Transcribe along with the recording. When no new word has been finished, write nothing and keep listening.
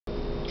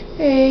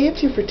Hey,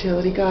 it's your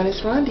fertility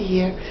goddess Rhonda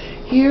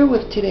here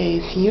with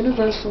today's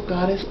Universal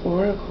Goddess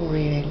Oracle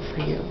reading for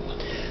you.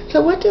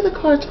 So what do the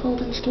cards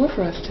hold in store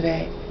for us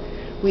today?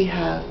 We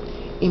have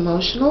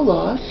emotional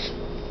loss,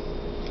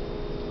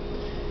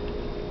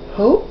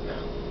 hope,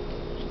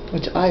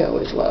 which I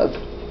always love,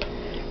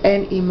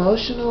 and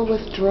emotional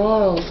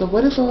withdrawal. So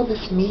what does all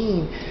this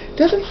mean?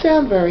 Doesn't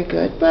sound very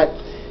good, but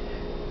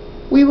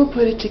we will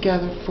put it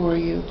together for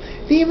you.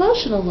 The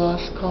emotional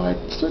loss card,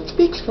 so it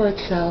speaks for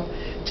itself.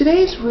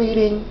 Today's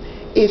reading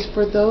is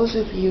for those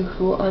of you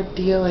who are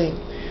dealing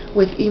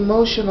with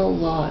emotional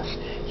loss.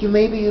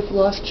 Maybe you've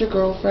lost your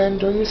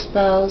girlfriend or your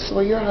spouse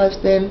or your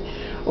husband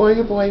or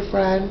your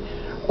boyfriend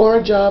or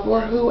a job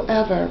or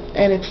whoever,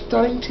 and it's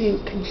starting to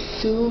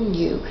consume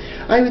you.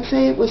 I would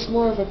say it was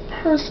more of a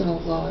personal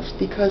loss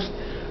because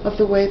of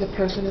the way the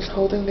person is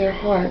holding their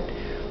heart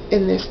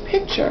in this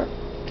picture.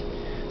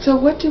 So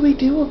what do we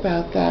do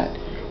about that?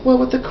 Well,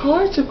 what the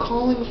cards are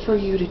calling for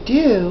you to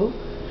do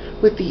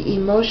with the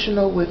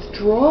emotional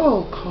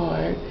withdrawal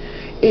card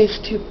is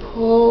to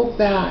pull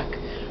back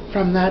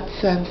from that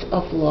sense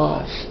of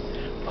loss.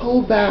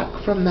 Pull back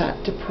from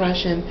that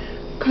depression.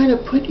 Kind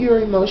of put your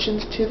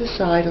emotions to the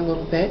side a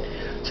little bit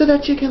so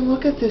that you can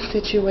look at this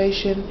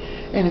situation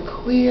in a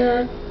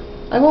clear,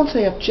 I won't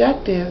say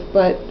objective,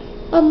 but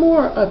a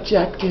more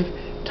objective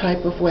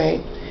type of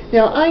way.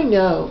 Now, I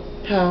know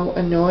how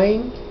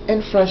annoying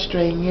and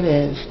frustrating it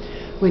is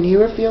when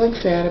you are feeling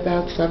sad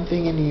about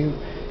something and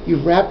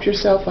you've wrapped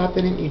yourself up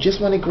in it, you just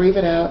want to grieve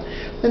it out,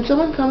 then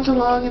someone comes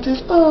along and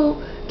says,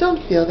 oh,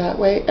 don't feel that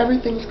way,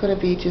 everything's going to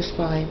be just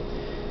fine.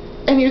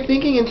 And you're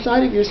thinking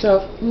inside of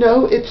yourself,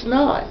 no, it's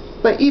not.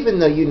 But even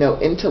though you know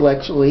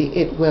intellectually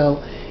it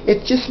will,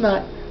 it just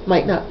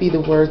might not be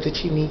the words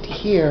that you need to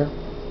hear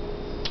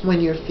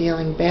when you're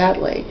feeling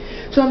badly.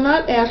 So I'm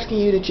not asking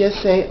you to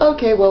just say,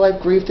 okay, well,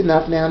 I've grieved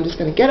enough now, I'm just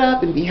going to get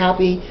up and be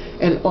happy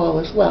and all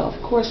is well.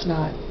 Of course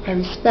not. I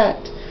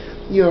respect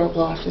your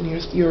loss and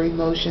your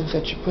emotions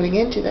that you're putting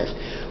into this.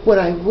 What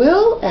I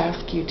will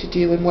ask you to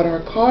do, and what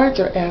our cards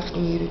are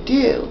asking you to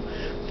do,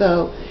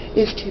 though,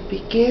 is to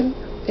begin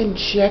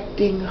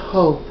injecting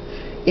hope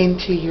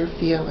into your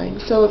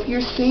feelings. So if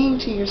you're saying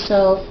to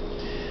yourself,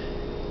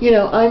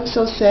 I'm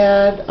so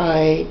sad,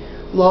 I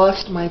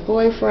lost my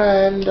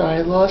boyfriend, or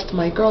I lost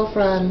my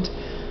girlfriend,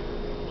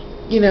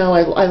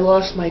 I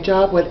lost my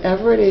job,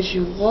 whatever it is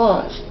you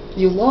lost,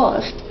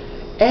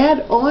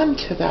 add on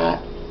to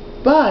that,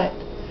 but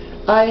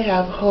I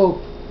have hope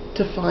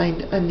to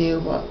find a new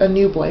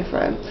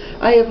boyfriend.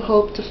 I have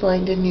hope to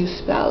find a new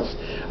spouse.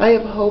 I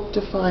have hope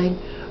to find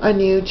a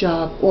new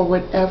job, or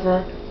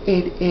whatever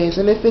it is.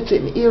 And if it's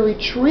an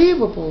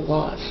irretrievable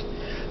loss,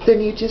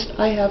 then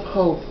I have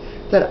hope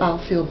that I'll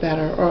feel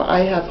better, or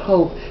I have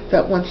hope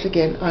that once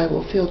again I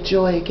will feel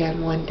joy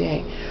again one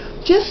day.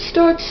 Just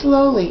start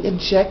slowly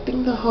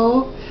injecting the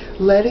hope,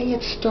 letting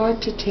it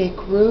start to take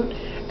root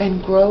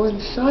and grow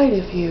inside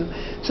of you,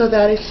 so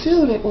that as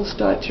soon it will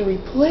start to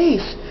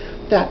replace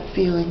that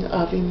feeling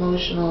of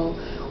emotional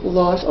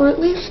loss, or at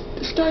least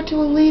start to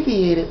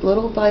alleviate it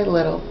little by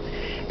little.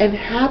 And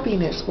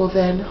happiness will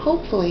then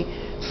hopefully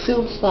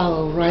soon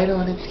follow right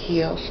on its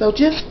heels. So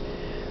just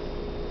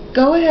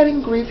go ahead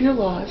and grieve your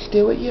loss,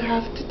 do what you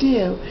have to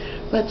do,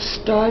 but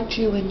start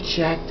to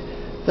inject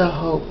the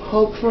hope.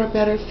 Hope for a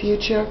better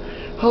future,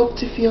 hope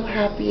to feel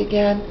happy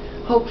again,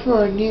 hope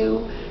for a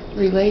new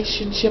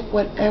relationship,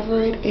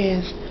 whatever it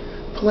is.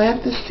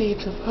 Plant the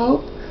seeds of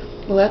hope,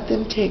 let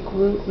them take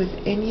root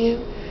within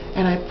you,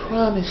 and I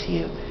promise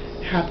you,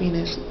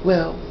 happiness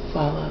will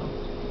follow.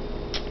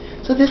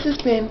 So this has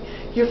been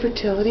your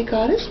fertility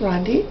goddess,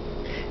 Rhonda.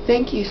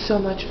 Thank you so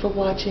much for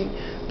watching.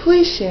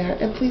 Please share,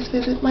 and please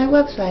visit my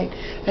website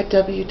at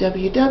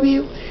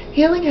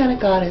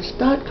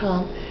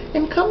www.healinghannahgoddess.com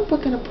and come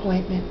book an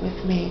appointment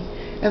with me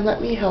and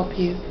let me help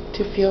you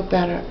to feel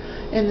better.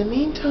 In the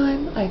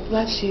meantime, I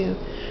bless you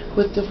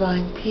with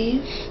divine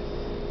peace,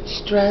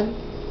 strength,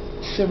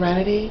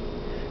 serenity,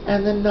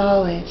 and the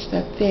knowledge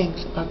that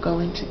things are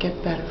going to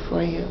get better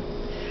for you.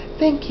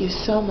 Thank you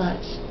so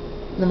much.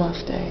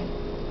 Namaste.